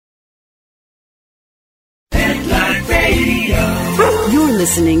You're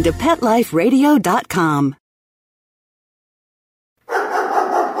listening to PetLifeRadio.com.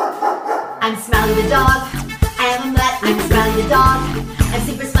 I'm Smiley the dog. I am a mutt. I'm Smiley the dog. I'm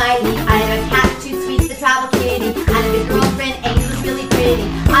super smiley. I have a cat, too sweet, the travel kitty. I have a good girlfriend, Angel's really pretty.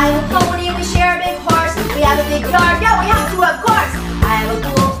 I have a pony and we share a big horse. We have a big yard. Yeah, we have to, of course. I have a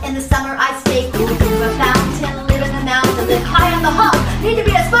pool. In the summer I stay cool. To a fountain, live in the mountain, live high on the hog. Need to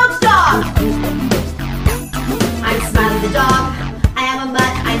be a spokes dog. I'm Smiley the dog. I am a mutt.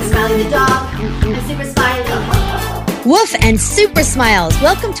 I'm Smiley the dog. I'm super smiley. Woof and super smiles.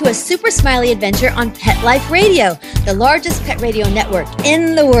 Welcome to a super smiley adventure on Pet Life Radio, the largest pet radio network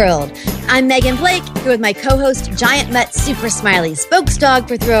in the world. I'm Megan Blake, here with my co-host, Giant Mutt Super Smiley, spokes dog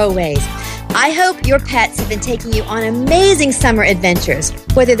for throwaways. I hope your pets have been taking you on amazing summer adventures,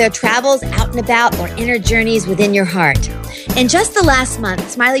 whether they're travels out and about or inner journeys within your heart. In just the last month,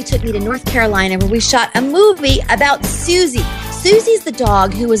 Smiley took me to North Carolina where we shot a movie about Susie. Susie's the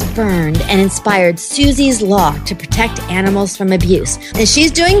dog who was burned and inspired Susie's Law to protect animals from abuse. And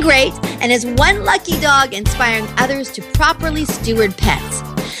she's doing great and is one lucky dog inspiring others to properly steward pets.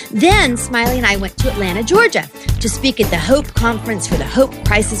 Then Smiley and I went to Atlanta, Georgia to speak at the Hope Conference for the Hope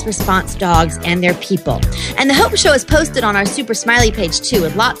Crisis Response Dogs and their people. And the Hope Show is posted on our Super Smiley page too,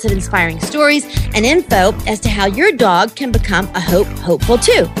 with lots of inspiring stories and info as to how your dog can become a hopeful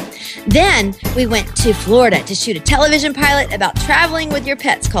too. Then we went to Florida to shoot a television pilot about traveling with your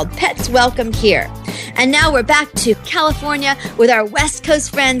pets called Pets Welcome Here. And now we're back to California with our West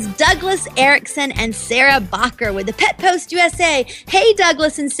Coast friends Douglas Erickson and Sarah Bacher with the Pet Post USA. Hey,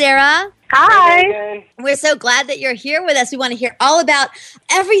 Douglas and Sarah. Hi. We're so glad that you're here with us. We want to hear all about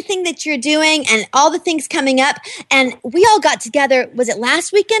everything that you're doing and all the things coming up. And we all got together, was it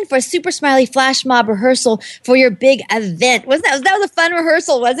last weekend, for a Super Smiley Flash Mob rehearsal for your big event? That was a fun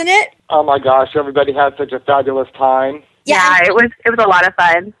rehearsal, wasn't it? Oh my gosh, everybody had such a fabulous time. Yeah, it was a lot of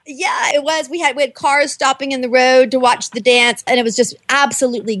fun. Yeah, it was. We had cars stopping in the road to watch the dance, and it was just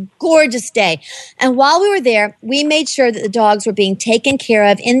absolutely gorgeous day. And while we were there, we made sure that the dogs were being taken care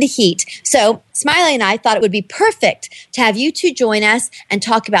of in the heat. So Smiley and I thought it would be perfect to have you two join us and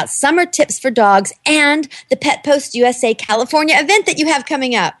talk about summer tips for dogs and the Pet Post USA California event that you have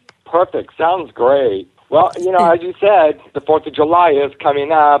coming up. Perfect. Sounds great. Well, as you said, the 4th of July is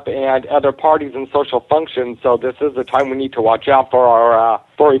coming up and other parties and social functions, so this is the time we need to watch out for our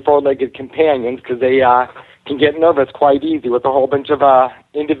furry four-legged companions because they can get nervous quite easy with a whole bunch of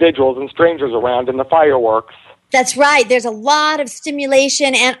individuals and strangers around in the fireworks. That's right. There's a lot of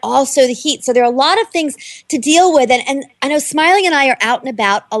stimulation and also the heat. So there are a lot of things to deal with. And I know Smiley and I are out and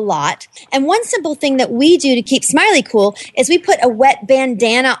about a lot. And one simple thing that we do to keep Smiley cool is we put a wet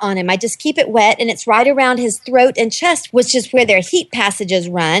bandana on him. I just keep it wet, and it's right around his throat and chest, which is where their heat passages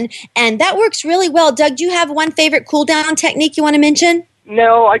run. And that works really well. Doug, do you have one favorite cool down technique you want to mention?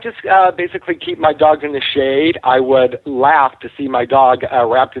 No, I just basically keep my dog in the shade. I would laugh to see my dog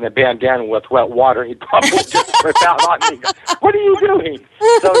wrapped in a bandana with wet water. He'd probably just rip out on me. What are you doing?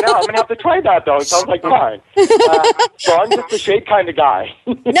 So now I'm going to have to try that, though. It sounds like fun. So I'm just the shade kind of guy.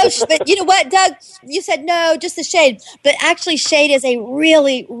 No, but you know what, Doug? You said no, just the shade. But actually, shade is a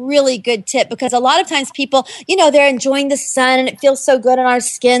really, really good tip because a lot of times people, they're enjoying the sun and it feels so good on our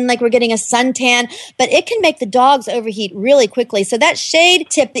skin, like we're getting a suntan. But it can make the dogs overheat really quickly. So that shade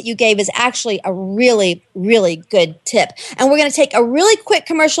tip that you gave is actually a really, really good tip. And we're going to take a really quick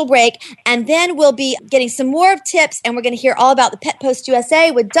commercial break, and then we'll be getting some more tips, and we're going to hear all about the Pet Post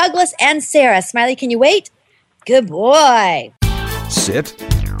USA with Douglas and Sarah. Smiley, can you wait? Good boy. Sit.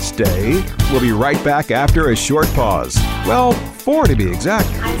 Stay. We'll be right back after a short pause. Well, 4 to be exact.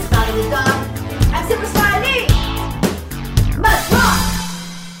 I'm Smiley the dog. I'm Super Smiley. Must walk.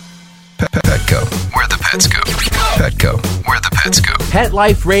 Petco, where the pets go. Petco, where the pets go. Pet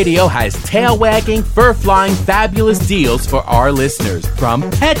Life Radio has tail-wagging, fur-flying, fabulous deals for our listeners from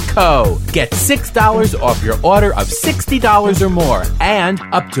Petco. Get $6 off your order of $60 or more and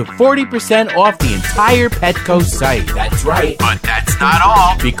up to 40% off the entire Petco site. That's right. But that's not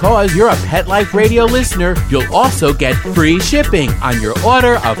all. Because you're a Pet Life Radio listener, you'll also get free shipping on your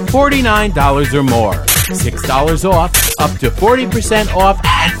order of $49 or more. $6 off, up to 40% off,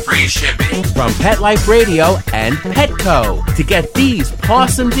 and free shipping from Pet Life Radio and Petco. To get these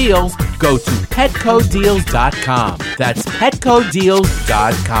awesome deals, go to PetcoDeals.com. That's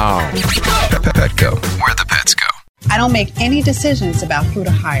PetcoDeals.com. Petco, where the pets go. I don't make any decisions about who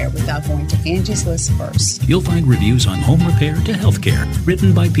to hire without going to Angie's List first. You'll find reviews on home repair to healthcare,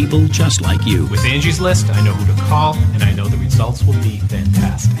 written by people just like you. With Angie's List, I know who to call, and I know the results will be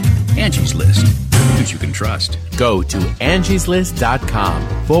fantastic. Angie's List. News you can trust. Go to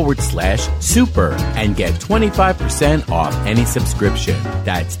angieslist.com/super and get 25% off any subscription.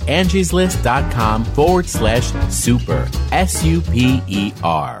 That's angieslist.com/super. SUPER.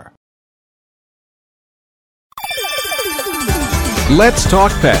 Let's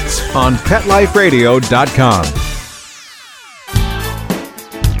Talk Pets on PetLifeRadio.com.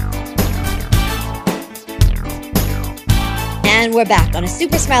 And we're back on a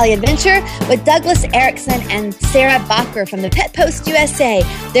Super Smiley adventure with Douglas Erickson and Sarah Bacher from the Pet Post USA.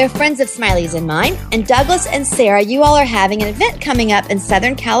 They're friends of Smiley's and mine. And Douglas and Sarah, you all are having an event coming up in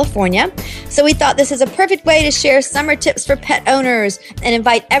Southern California. So we thought this is a perfect way to share summer tips for pet owners and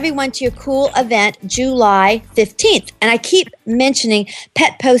invite everyone to your cool event July 15th. And I keep mentioning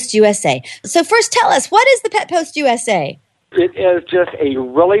Pet Post USA. So first tell us, what is the Pet Post USA? It is just a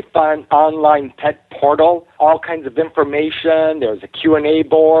really fun online pet portal, all kinds of information. There's a Q&A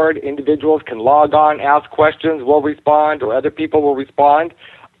board. Individuals can log on, ask questions, we'll respond, or other people will respond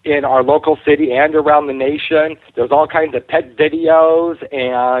in our local city and around the nation. There's all kinds of pet videos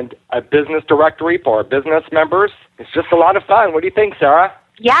and a business directory for our business members. It's just a lot of fun. What do you think, Sarah?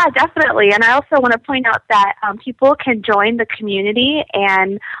 Yeah, definitely. And I also want to point out that people can join the community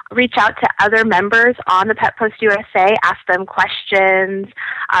and reach out to other members on the Pet Post USA, ask them questions,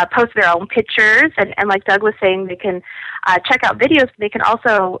 post their own pictures. And like Doug was saying, they can check out videos. They can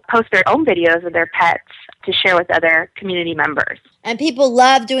also post their own videos of their pets to share with other community members. And people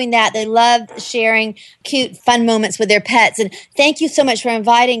love doing that. They love sharing cute, fun moments with their pets. And thank you so much for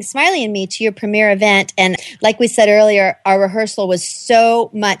inviting Smiley and me to your premiere event. And like we said earlier, our rehearsal was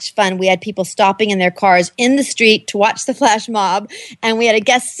so much fun. We had people stopping in their cars in the street to watch the flash mob. And we had a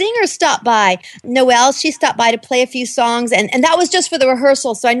guest singer stop by. Noelle, she stopped by to play a few songs. And that was just for the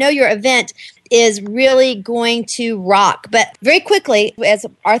rehearsal. So I know your event is really going to rock. But very quickly, as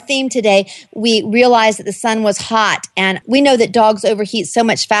our theme today, we realized that the sun was hot. And we know that dogs overheat so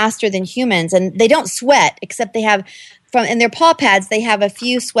much faster than humans. And they don't sweat, except they have, in their paw pads, they have a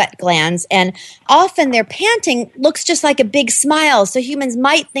few sweat glands. And often their panting looks just like a big smile. So humans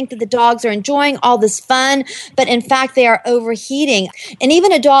might think that the dogs are enjoying all this fun, but in fact, they are overheating. And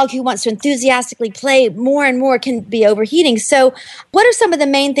even a dog who wants to enthusiastically play more and more can be overheating. So what are some of the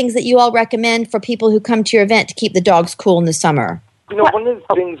main things that you all recommend for people who come to your event to keep the dogs cool in the summer? You know, one of the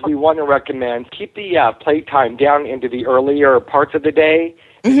things we want to recommend, keep the playtime down into the earlier parts of the day.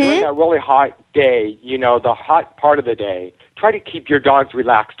 During a really hot day, the hot part of the day, try to keep your dogs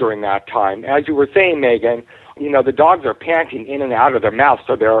relaxed during that time. As you were saying, Megan, the dogs are panting in and out of their mouth,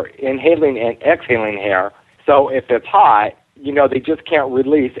 so they're inhaling and exhaling air. So if it's hot, they just can't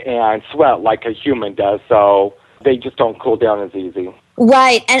release and sweat like a human does, so they just don't cool down as easy.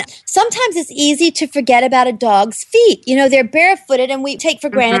 Right. And sometimes it's easy to forget about a dog's feet. They're barefooted, and we take for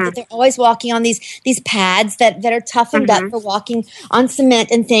granted that they're always walking on these pads that are toughened up for walking on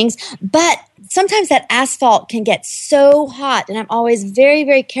cement and things. But sometimes that asphalt can get so hot, and I'm always very,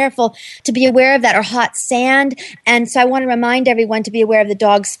 very careful to be aware of that, or hot sand. And so I want to remind everyone to be aware of the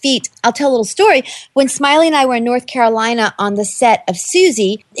dog's feet. I'll tell a little story. When Smiley and I were in North Carolina on the set of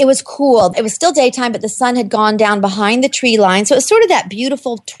Susie, it was cool. It was still daytime, but the sun had gone down behind the tree line. So it was sort of that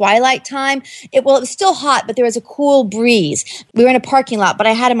beautiful twilight time. It was still hot, but there was a cool breeze. We were in a parking lot, but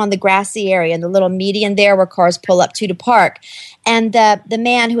I had him on the grassy area in the little median there where cars pull up to park. And the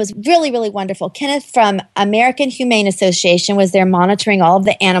man who was really, really wonderful, Kenneth from American Humane Association, was there monitoring all of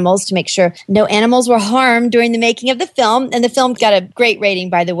the animals to make sure no animals were harmed during the making of the film. And the film got a great rating,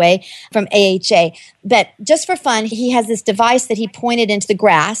 by the way, from AHA. But just for fun, he has this device that he pointed into the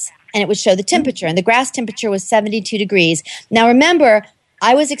grass, and it would show the temperature. And the grass temperature was 72 degrees. Now, remember,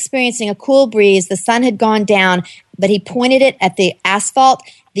 I was experiencing a cool breeze. The sun had gone down, but he pointed it at the asphalt.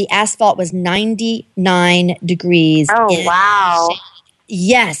 The asphalt was 99 degrees. Oh, wow.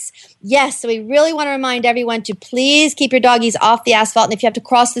 Yes. So we really want to remind everyone to please keep your doggies off the asphalt. And if you have to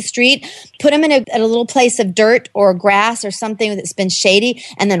cross the street, put them in a little place of dirt or grass or something that's been shady,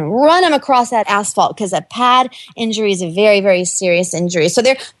 and then run them across that asphalt, because a pad injury is a very, very serious injury. So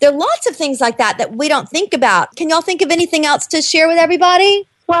there are lots of things like that we don't think about. Can y'all think of anything else to share with everybody?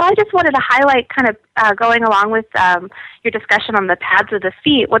 Well, I just wanted to highlight, kind of going along with your discussion on the pads of the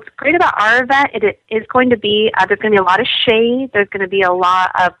feet. What's great about our event, it is going to be, there's going to be a lot of shade. There's going to be a lot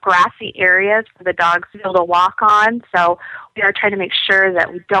of grassy areas for the dogs to be able to walk on. So we are trying to make sure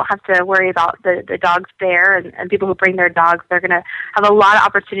that we don't have to worry about the dogs there, and people who bring their dogs, they're going to have a lot of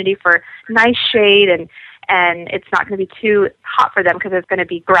opportunity for nice shade, and it's not going to be too hot for them because there's going to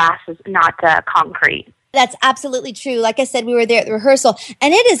be grass, not concrete. That's absolutely true. Like I said, we were there at the rehearsal,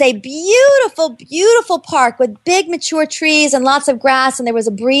 and it is a beautiful, beautiful park with big mature trees and lots of grass, and there was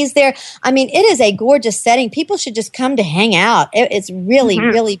a breeze there. I mean, it is a gorgeous setting. People should just come to hang out. It's really,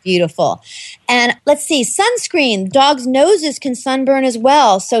 really beautiful. And let's see, sunscreen. Dogs' noses can sunburn as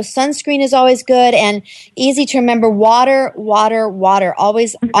well, so sunscreen is always good and easy to remember. Water, water, water.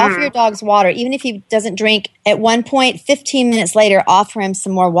 Always offer your dog's water, even if he doesn't drink. At one point, 15 minutes later, offer him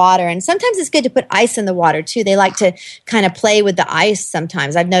some more water. And sometimes it's good to put ice in the water, too. They like to kind of play with the ice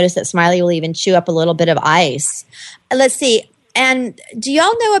sometimes. I've noticed that Smiley will even chew up a little bit of ice. Let's see. And do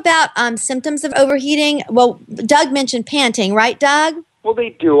y'all know about symptoms of overheating? Well, Doug mentioned panting, right, Doug? Well, they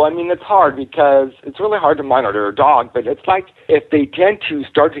do. I mean, it's hard because it's really hard to monitor a dog, but it's like if they tend to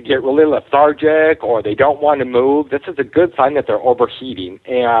start to get really lethargic or they don't want to move, this is a good sign that they're overheating.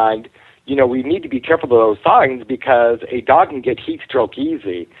 And we need to be careful of those signs because a dog can get heat stroke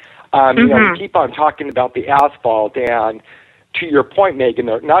easy. We keep on talking about the asphalt, and to your point, Megan,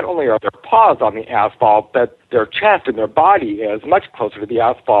 not only are their paws on the asphalt, but their chest and their body is much closer to the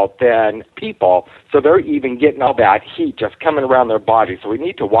asphalt than people. So they're even getting all that heat just coming around their body. So we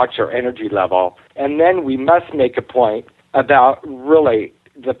need to watch their energy level. And then we must make a point about really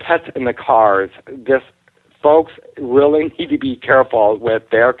the pets in the cars. Folks really need to be careful with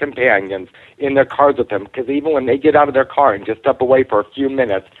their companions in their cars with them, because even when they get out of their car and just step away for a few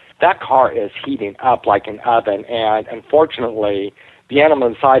minutes, that car is heating up like an oven, and unfortunately, the animal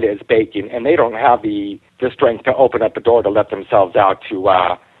inside is baking, and they don't have the strength to open up the door to let themselves out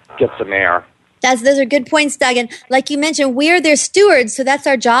to get some air. Those are good points, Doug. And like you mentioned, we're their stewards, so that's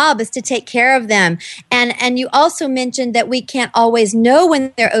our job, is to take care of them. And you also mentioned that we can't always know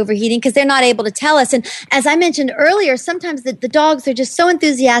when they're overheating because they're not able to tell us. And as I mentioned earlier, sometimes the dogs are just so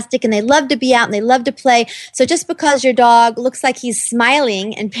enthusiastic and they love to be out and they love to play. So just because your dog looks like he's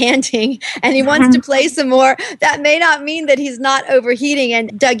smiling and panting and he wants to play some more, that may not mean that he's not overheating.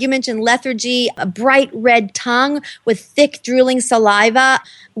 And Doug, you mentioned lethargy, a bright red tongue with thick drooling saliva,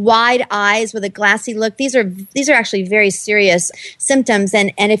 wide eyes with a glassy look. These are actually very serious symptoms.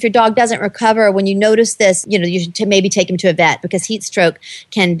 And if your dog doesn't recover when you notice this, you should maybe take him to a vet, because heat stroke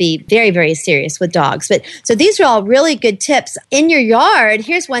can be very, very serious with dogs. But so these are all really good tips. In your yard,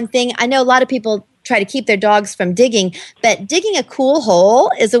 here's one thing. I know a lot of people try to keep their dogs from digging, but digging a cool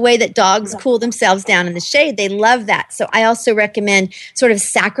hole is a way that dogs cool themselves down in the shade. They love that. So I also recommend sort of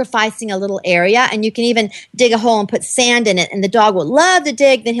sacrificing a little area, and you can even dig a hole and put sand in it, and the dog will love to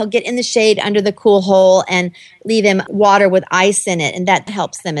dig. Then he'll get in the shade under the cool hole and leave him water with ice in it, and that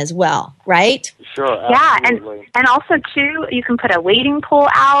helps them as well, right? Sure, absolutely. Yeah, and also, too, you can put a wading pool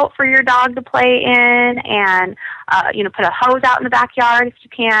out for your dog to play in, and, put a hose out in the backyard if you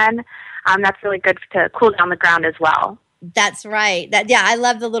can. That's really good to cool down the ground as well. That's right. I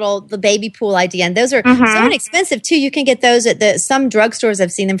love the baby pool idea, and those are so inexpensive too. You can get those at some drugstores.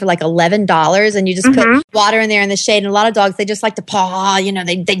 I've seen them for like $11, and you just put water in there in the shade. And a lot of dogs, they just like to paw.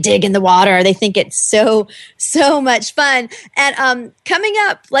 They dig in the water. They think it's so much fun. And coming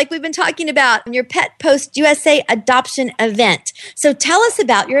up, like we've been talking about, your Pet Post USA adoption event. So tell us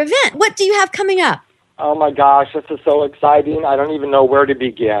about your event. What do you have coming up? Oh my gosh, this is so exciting. I don't even know where to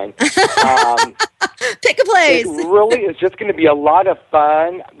begin. Pick a place. It really is just going to be a lot of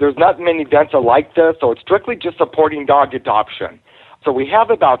fun. There's not many events like this, so it's strictly just supporting dog adoption. So we have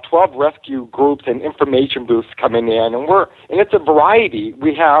about 12 rescue groups and information booths coming in, and it's a variety.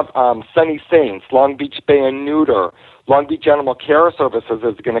 We have Sunny Saints, Long Beach Spay and Neuter, Long Beach Animal Care Services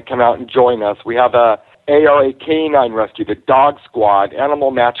is going to come out and join us. We have a ARA Canine Rescue, the Dog Squad,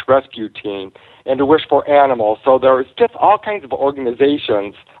 Animal Match Rescue Team, and to Wish for Animals. So there's just all kinds of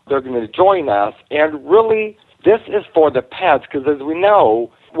organizations that are going to join us. And really, this is for the pets, because as we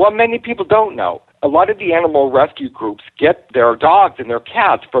know, many people don't know, a lot of the animal rescue groups get their dogs and their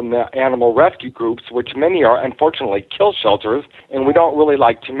cats from the animal rescue groups, which many are unfortunately kill shelters. And we don't really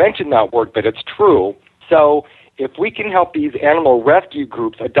like to mention that word, but it's true. So if we can help these animal rescue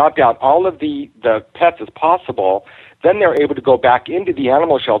groups adopt out all of the pets as possible, then they're able to go back into the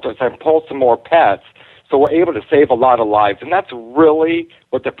animal shelters and pull some more pets. So we're able to save a lot of lives. And that's really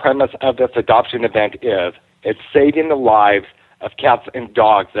what the premise of this adoption event is. It's saving the lives of cats and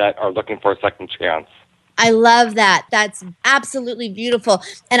dogs that are looking for a second chance. I love that. That's absolutely beautiful.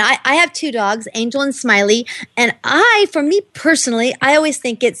 And I have 2 dogs, Angel and Smiley. And for me personally, I always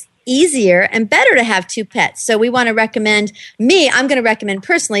think it's easier and better to have 2 pets. So I'm going to recommend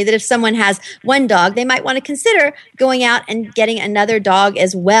personally that if someone has 1 dog, they might want to consider going out and getting another dog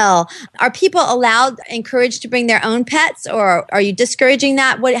as well. Are people encouraged to bring their own pets, or are you discouraging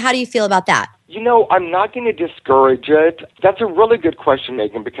that? How do you feel about that? I'm not going to discourage it. That's a really good question,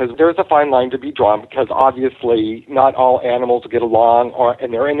 Megan, because there's a fine line to be drawn because obviously not all animals get along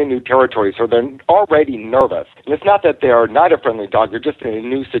and they're in a new territory, so they're already nervous. And it's not that they're not a friendly dog, they're just in a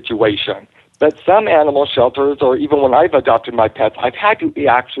new situation. But some animal shelters, or even when I've adopted my pets, I've had to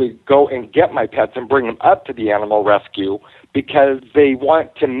actually go and get my pets and bring them up to the animal rescue because they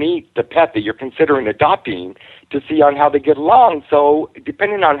want to meet the pet that you're considering adopting to see on how they get along. So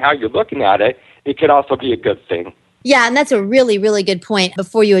depending on how you're looking at it, it could also be a good thing. Yeah, and that's a really, really good point.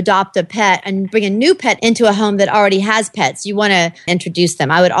 Before you adopt a pet and bring a new pet into a home that already has pets, you want to introduce them.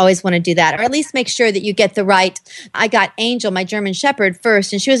 I would always want to do that, or at least make sure that you get the right. I got Angel, my German Shepherd,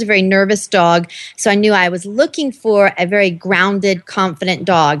 first, and she was a very nervous dog, so I knew I was looking for a very grounded, confident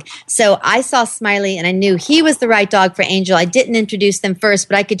dog. So I saw Smiley, and I knew he was the right dog for Angel. I didn't introduce them first,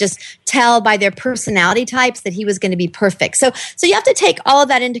 but I could just tell by their personality types that he was going to be perfect. So you have to take all of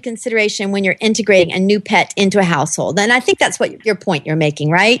that into consideration when you're integrating a new pet into a household. And I think that's what your point you're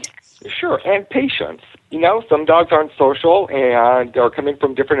making, right? Sure, and patience. Some dogs aren't social and they're coming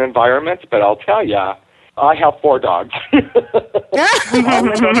from different environments, but I'll tell you, I have 4 dogs. All of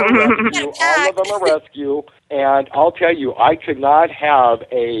them are rescue, and I'll tell you, I could not have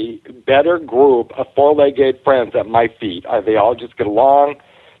a better group of 4-legged friends at my feet. They all just get along.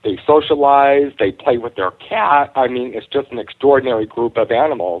 They socialize. They play with their cat. I mean, it's just an extraordinary group of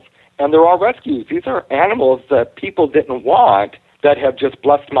animals. And they're all rescues. These are animals that people didn't want that have just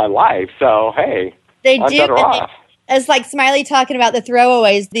blessed my life. So, hey, I'm better off. It's like Smiley talking about the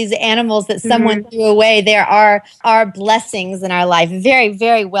throwaways, these animals that someone threw away. There are our blessings in our life. Very,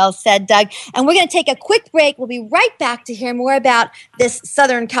 very well said, Doug. And we're going to take a quick break. We'll be right back to hear more about this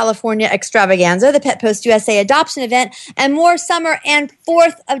Southern California extravaganza, the Pet Post USA adoption event, and more summer and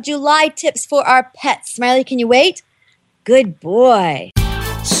 4th of July tips for our pets. Smiley, can you wait? Good boy.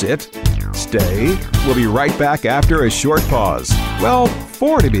 Sit, stay. We'll be right back after a short pause. Well,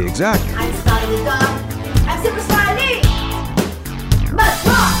 4 to be exact. I'm Smiley the dog. I'm Super Smiley. Must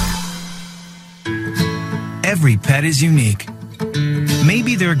walk. Every pet is unique.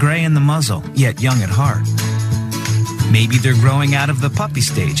 Maybe they're gray in the muzzle, yet young at heart. Maybe they're growing out of the puppy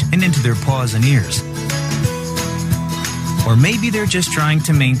stage and into their paws and ears. Or maybe they're just trying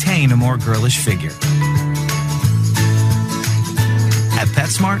to maintain a more girlish figure. At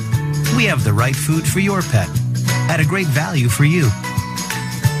PetSmart, we have the right food for your pet at a great value for you.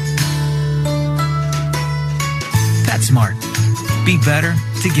 PetSmart. Be better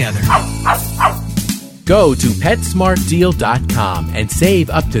together. Go to PetSmartDeal.com and save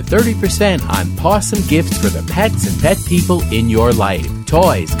up to 30% on awesome gifts for the pets and pet people in your life.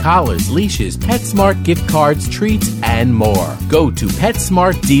 Toys, collars, leashes, PetSmart gift cards, treats, and more. Go to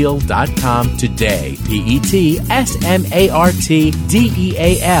PetSmartDeal.com today.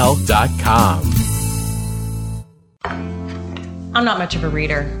 PetSmartDeal.com. I'm not much of a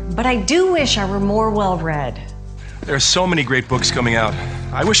reader, but I do wish I were more well-read. There are so many great books coming out.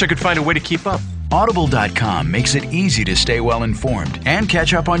 I wish I could find a way to keep up. Audible.com makes it easy to stay well informed and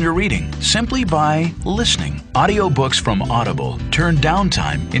catch up on your reading simply by listening. Audiobooks from Audible turn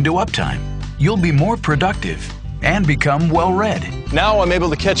downtime into uptime. You'll be more productive and become well read. Now I'm able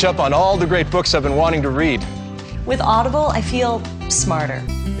to catch up on all the great books I've been wanting to read. With Audible, I feel smarter.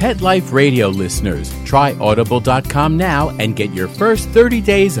 Pet Life Radio listeners, try Audible.com now and get your first 30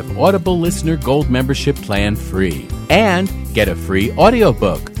 days of Audible Listener Gold membership plan free. And get a free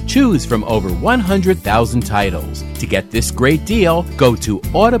audiobook. Choose from over 100,000 titles. To get this great deal, go to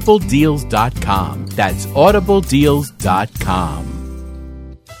audibledeals.com. That's audibledeals.com.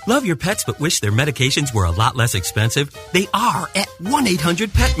 Love your pets but wish their medications were a lot less expensive? They are at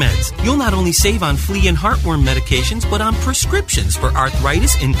 1-800-PET-MEDS. You'll not only save on flea and heartworm medications, but on prescriptions for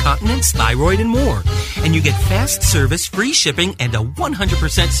arthritis, incontinence, thyroid, and more. And you get fast service, free shipping, and a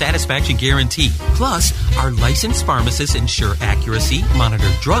 100% satisfaction guarantee. Plus, our licensed pharmacists ensure accuracy, monitor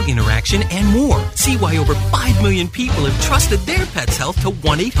drug interaction, and more. See why over 5 million people have trusted their pet's health to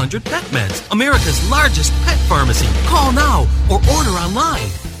 1-800-PET-MEDS, America's largest pet pharmacy. Call now or order online.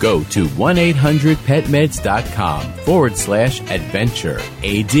 Go to 1-800-PetMeds.com/adventure,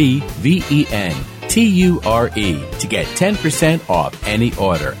 ADVENTURE, to get 10% off any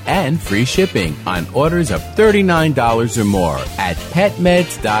order and free shipping on orders of $39 or more at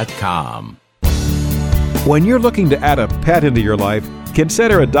PetMeds.com. When you're looking to add a pet into your life,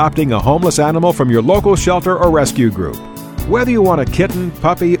 consider adopting a homeless animal from your local shelter or rescue group. Whether you want a kitten,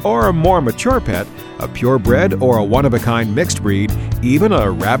 puppy, or a more mature pet, a purebred or a one-of-a-kind mixed breed, even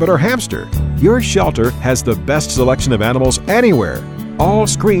a rabbit or hamster, your shelter has the best selection of animals anywhere, all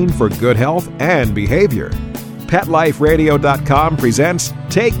screened for good health and behavior. PetLifeRadio.com presents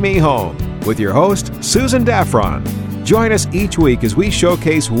Take Me Home. with your host, Susan Daffron. Join us each week as we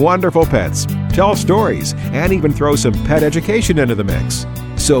showcase wonderful pets, tell stories, and even throw some pet education into the mix.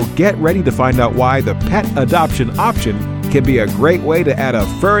 So get ready to find out why the pet adoption option can be a great way to add a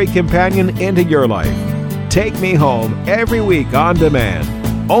furry companion into your life. Take Me Home every week on demand,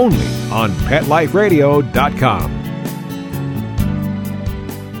 only on PetLifeRadio.com.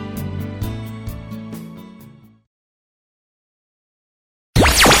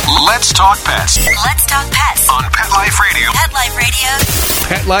 Let's talk pets. Let's talk pets On Pet Life Radio. Pet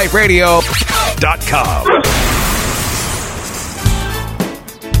Life Radio. PetLifeRadio.com.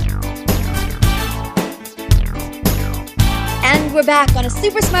 And we're back on a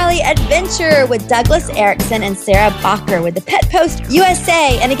Super Smiley adventure with Douglas Erickson and Sarah Bacher with the Pet Post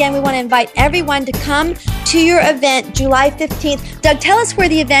USA. And again, we want to invite everyone to come to your event July 15th. Doug, tell us where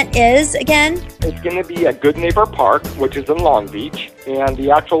the event is again. It's going to be at Good Neighbor Park, which is in Long Beach, and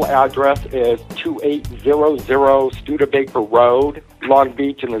the actual address is 2800 Studebaker Road, Long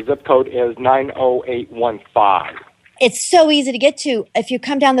Beach, and the zip code is 90815. It's so easy to get to. If you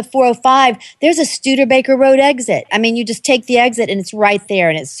come down the 405, there's a Studebaker Road exit. I mean, you just take the exit and it's right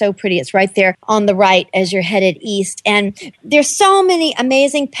there, and it's so pretty. It's right there on the right as you're headed east. And there's so many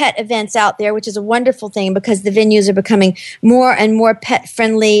amazing pet events out there, which is a wonderful thing because the venues are becoming more and more pet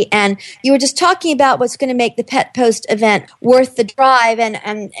friendly. And you were just talking about what's going to make the Pet Post event worth the drive. And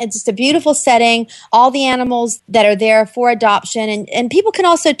it's just a beautiful setting, all the animals that are there for adoption. And people can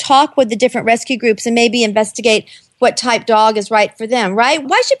also talk with the different rescue groups and maybe investigate what type dog is right for them, right?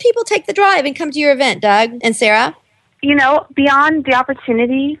 Why should people take the drive and come to your event, Doug and Sarah? You know, beyond the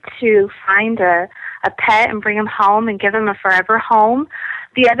opportunity to find a pet and bring them home and give them a forever home,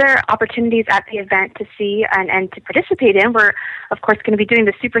 the other opportunities at the event to see and to participate in, we're, of course, going to be doing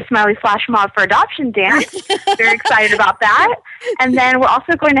the Super Smiley Flash Mob for Adoption dance. Very excited about that. And then we're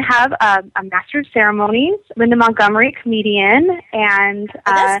also going to have a Master of Ceremonies, Linda Montgomery, comedian, and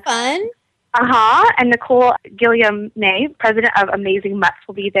that's fun. And Nicole Gilliam-May, president of Amazing Mutts,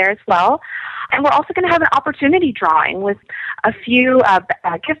 will be there as well. And we're also going to have an opportunity drawing with a few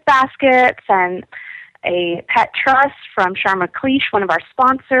gift baskets and a pet trust from Sharma Cleash, one of our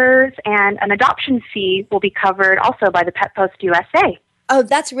sponsors, and an adoption fee will be covered also by the Pet Post USA. Oh,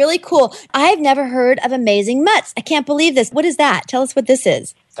 that's really cool. I've never heard of Amazing Mutts. I can't believe this. What is that? Tell us what this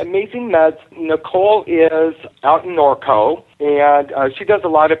is. Amazing Mutts, Nicole is out in Norco, and she does a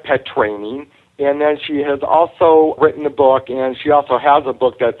lot of pet training. And then she has also written a book, and she also has a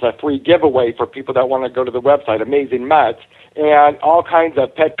book that's a free giveaway for people that want to go to the website, Amazing Mutts, and all kinds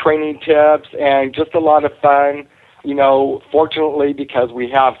of pet training tips and just a lot of fun. You know, fortunately, because we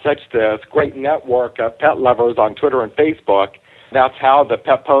have such this great network of pet lovers on Twitter and Facebook, that's how the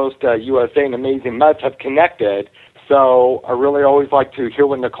Pet Post USA and Amazing Mutts have connected. So I really always like to hear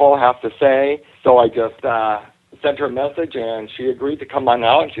what Nicole has to say. So I just sent her a message, and she agreed to come on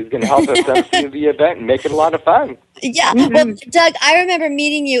out, and she's going to help us see the event and make it a lot of fun. Yeah. Well, Doug, I remember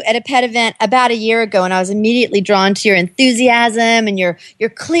meeting you at a pet event about a year ago, and I was immediately drawn to your enthusiasm and your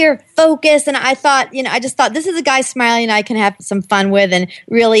clear focus. And I thought, I just thought this is a guy Smiley and I can have some fun with and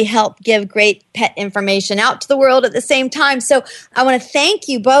really help give great pet information out to the world at the same time. So I want to thank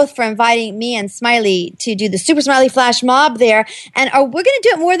you both for inviting me and Smiley to do the Super Smiley Flash Mob there. And we're going to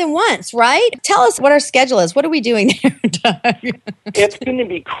do it more than once, right? Tell us what our schedule is. What are we doing there, Doug? It's going to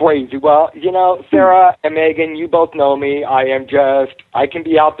be crazy. Well, Sarah and Megan, you both know me. I can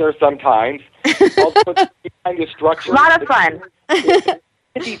be out there sometimes. Also, it's kind of structured. A lot of fun.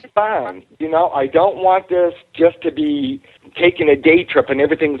 It's be fun. I don't want this just to be taking a day trip and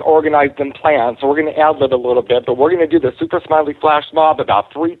everything's organized and planned. So we're going to ad-lib a little bit, but we're going to do the Super Smiley Flash Mob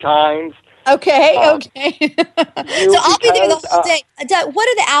about 3 times. Okay. So I'll be there the whole day. Doug, what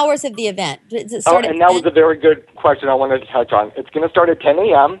are the hours of the event? Does it start at 10? That was a very good question I wanted to touch on. It's going to start at 10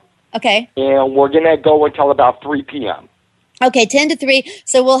 a.m. Okay. And we're going to go until about 3 p.m. Okay, 10 to 3.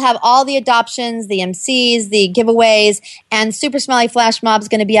 So we'll have all the adoptions, the MCs, the giveaways, and Super Smiley Flash Mob is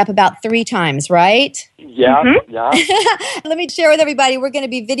going to be up about 3 times, right? Yeah, yeah. Let me share with everybody, we're going to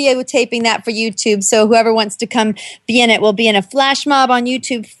be videotaping that for YouTube, so whoever wants to come be in it will be in a flash mob on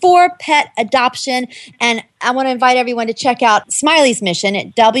YouTube for pet adoption. And I want to invite everyone to check out Smiley's mission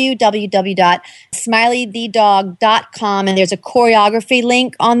at www.smileythedog.com, and there's a choreography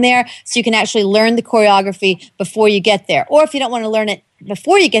link on there, so you can actually learn the choreography before you get there. Or if you don't want to learn it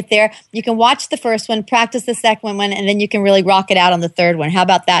before you get there, you can watch the first one, practice the second one, and then you can really rock it out on the third one. How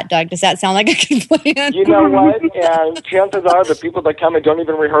about that, Doug? Does that sound like a good plan? You know what? And chances are the people that come and don't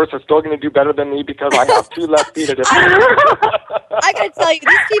even rehearse are still going to do better than me because I have 2 left feet at a time. I got to tell you,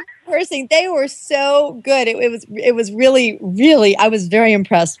 these people rehearsing. They were so good. It was really, I was very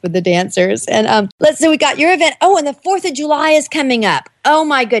impressed with the dancers. And let's see, we got your event. Oh, and the 4th of July is coming up. Oh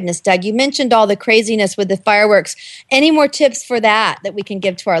my goodness, Doug, you mentioned all the craziness with the fireworks. Any more tips for that we can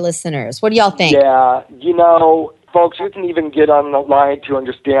give to our listeners? What do y'all think? Yeah, folks, you can even get on the line to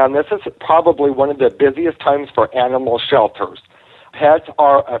understand this is probably one of the busiest times for animal shelters. Pets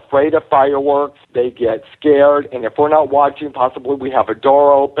are afraid of fireworks. They get scared, and if we're not watching, possibly we have a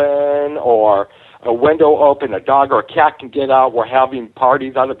door open or a window open, a dog or a cat can get out. We're having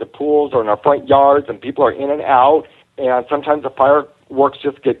parties out at the pools or in our front yards, and people are in and out, and sometimes the fireworks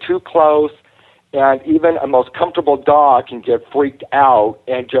just get too close, and even a most comfortable dog can get freaked out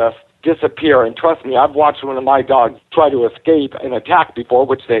and just disappear. And trust me, I've watched one of my dogs try to escape an attack before,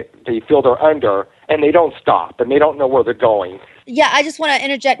 which they feel they're under, and they don't stop, and they don't know where they're going. Yeah, I just want to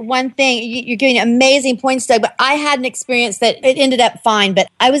interject one thing. You're giving amazing points, Doug, but I had an experience that it ended up fine. But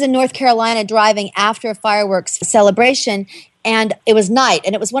I was in North Carolina driving after a fireworks celebration, and it was night,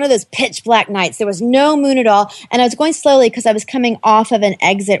 and it was one of those pitch black nights. There was no moon at all, and I was going slowly because I was coming off of an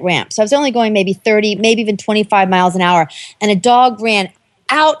exit ramp. So I was only going maybe 30, maybe even 25 miles an hour, and a dog ran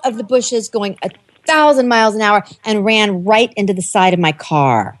out of the bushes going 1,000 miles an hour and ran right into the side of my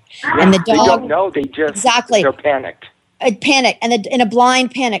car. And the dog, they don't know. They just, they're panicked. A panic, and in a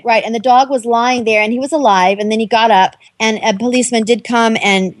blind panic, right? And the dog was lying there, and he was alive, and then he got up, and a policeman did come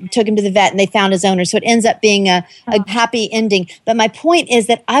and took him to the vet, and they found his owner. So it ends up being a happy ending. But my point is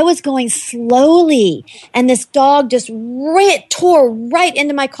that I was going slowly, and this dog just tore right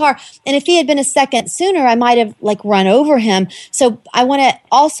into my car. And if he had been a second sooner, I might have run over him. So I want to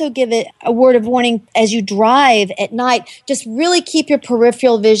also give it a word of warning as you drive at night. Just really keep your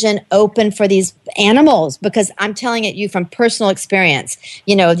peripheral vision open for these animals, because I'm telling you from personal experience,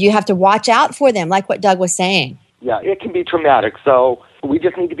 you have to watch out for them, like what Doug was saying. Yeah, it can be traumatic. So we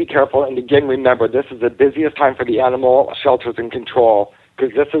just need to be careful. And again, remember, this is the busiest time for the animal shelters in control,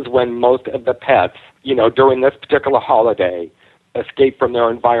 because this is when most of the pets, during this particular holiday, escape from their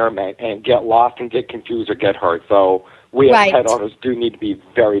environment and get lost and get confused or get hurt. So we as pet owners do need to be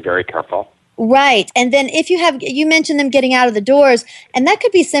very, very careful. Right. And then if you mentioned them getting out of the doors, and that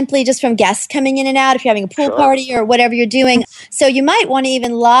could be simply just from guests coming in and out if you're having a pool party or whatever you're doing. So you might want to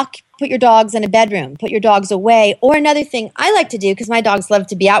even put your dogs in a bedroom, put your dogs away. Or another thing I like to do, because my dogs love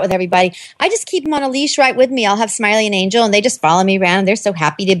to be out with everybody, I just keep them on a leash right with me. I'll have Smiley and Angel, and they just follow me around. They're so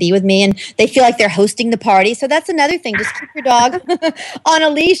happy to be with me, and they feel like they're hosting the party. So that's another thing. Just keep your dog on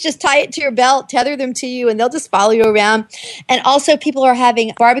a leash. Just tie it to your belt, tether them to you, and they'll just follow you around. And also, people are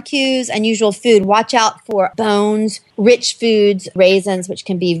having barbecues, unusual food. Watch out for bones, rich foods, raisins, which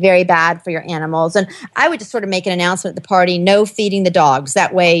can be very bad for your animals. And I would just sort of make an announcement at the party, no feeding the dogs.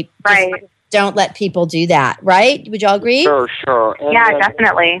 That way, don't let people do that, right? Would y'all agree? Sure. And yeah,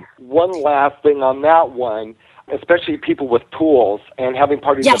 definitely. One last thing on that one, especially people with pools and having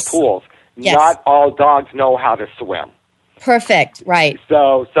parties at pools, not all dogs know how to swim. Perfect, right.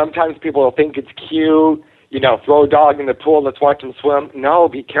 So sometimes people will think it's cute, throw a dog in the pool, let's watch them swim. No,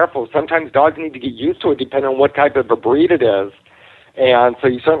 be careful. Sometimes dogs need to get used to it depending on what type of a breed it is. And so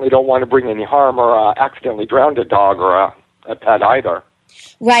you certainly don't want to bring any harm or accidentally drown a dog or a pet either.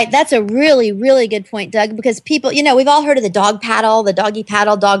 Right. That's a really, really good point, Doug, because people, we've all heard of the dog paddle, the doggy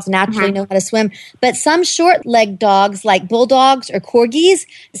paddle. Dogs naturally know how to swim. But some short-legged dogs like bulldogs or corgis,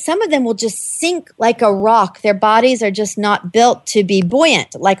 some of them will just sink like a rock. Their bodies are just not built to be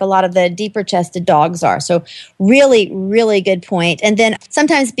buoyant like a lot of the deeper-chested dogs are. So really, really good point. And then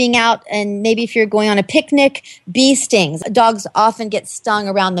sometimes being out, and maybe if you're going on a picnic, bee stings. Dogs often get stung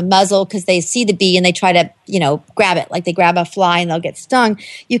around the muzzle because they see the bee and they try to, grab it. Like they grab a fly and they'll get stung.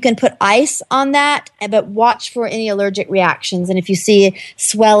 You can put ice on that, but watch for any allergic reactions. And if you see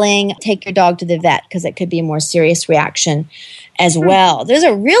swelling, take your dog to the vet because it could be a more serious reaction as well. Those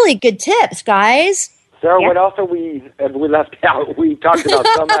are really good tips, guys. Sarah, what else have we left out? We talked about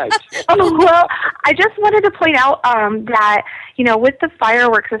so much. Well, I just wanted to point out that, with the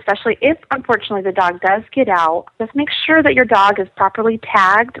fireworks, especially if, unfortunately, the dog does get out, just make sure that your dog is properly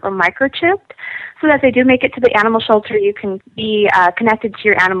tagged or microchipped so that if they do make it to the animal shelter, you can be connected to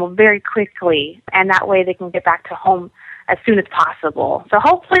your animal very quickly, and that way they can get back to home as soon as possible. So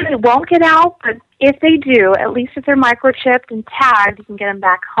hopefully they won't get out, but if they do, at least if they're microchipped and tagged, you can get them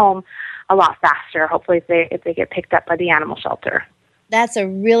back home a lot faster, hopefully if they get picked up by the animal shelter. That's a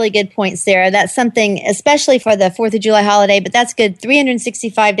really good point, Sarah. That's something, especially for the 4th of July holiday, but that's good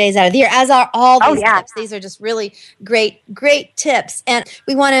 365 days out of the year, as are all these tips. These are just really great tips. And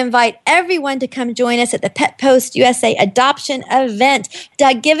we want to invite everyone to come join us at the Pet Post USA Adoption Event.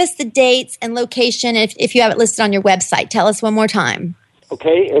 Doug, give us the dates and location if you have it listed on your website. Tell us one more time.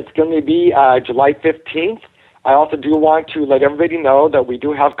 Okay, it's going to be July 15th. I also do want to let everybody know that we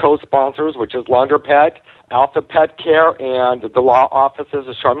do have co-sponsors, which is Laundry Pet, Alpha Pet Care, and the law offices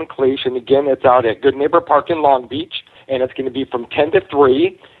of Charmin Cleach. And again, it's out at Good Neighbor Park in Long Beach, and it's going to be from 10 to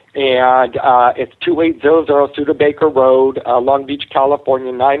 3. And it's 2800 Studebaker Road, Long Beach,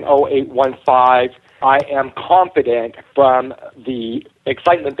 California, 90815. I am confident from the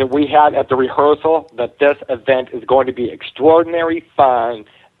excitement that we had at the rehearsal that this event is going to be extraordinary fun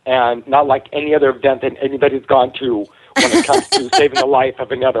and not like any other event that anybody's gone to when it comes to saving the life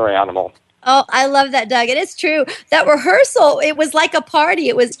of another animal. Oh, I love that, Doug. It is true. That rehearsal, it was like a party.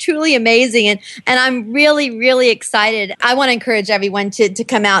 It was truly amazing. And I'm really, really excited. I want to encourage everyone to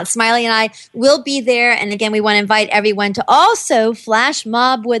come out. Smiley and I will be there. And again, we want to invite everyone to also flash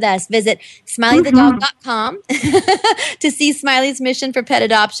mob with us. Visit smileythedog.com to see Smiley's mission for pet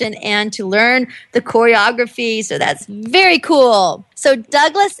adoption and to learn the choreography. So that's very cool. So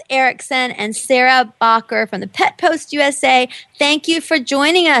Douglas Erickson and Sarah Bacher from the Pet Post USA, thank you for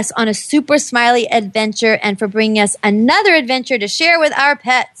joining us on a Super Smiley adventure and for bringing us another adventure to share with our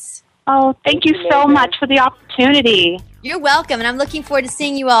pets. Oh, thank you so much for the opportunity. You're welcome, and I'm looking forward to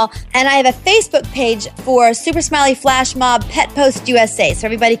seeing you all. And I have a Facebook page for Super Smiley Flash Mob Pet Post USA, so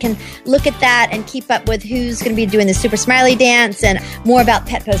everybody can look at that and keep up with who's going to be doing the Super Smiley dance and more about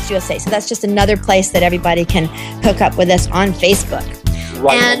Pet Post USA. So that's just another place that everybody can hook up with us on Facebook.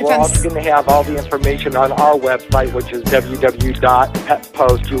 Right, and we're also going to have all the information on our website, which is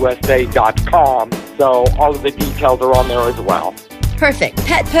www.petpostusa.com. So all of the details are on there as well. Perfect.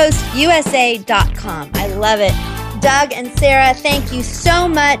 Petpostusa.com. I love it. Doug and Sarah, thank you so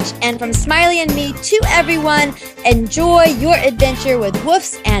much. And from Smiley and me to everyone, enjoy your adventure with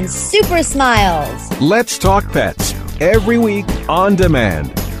Woofs and Super Smiles. Let's Talk Pets, every week on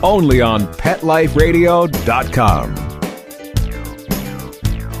demand, only on PetLifeRadio.com.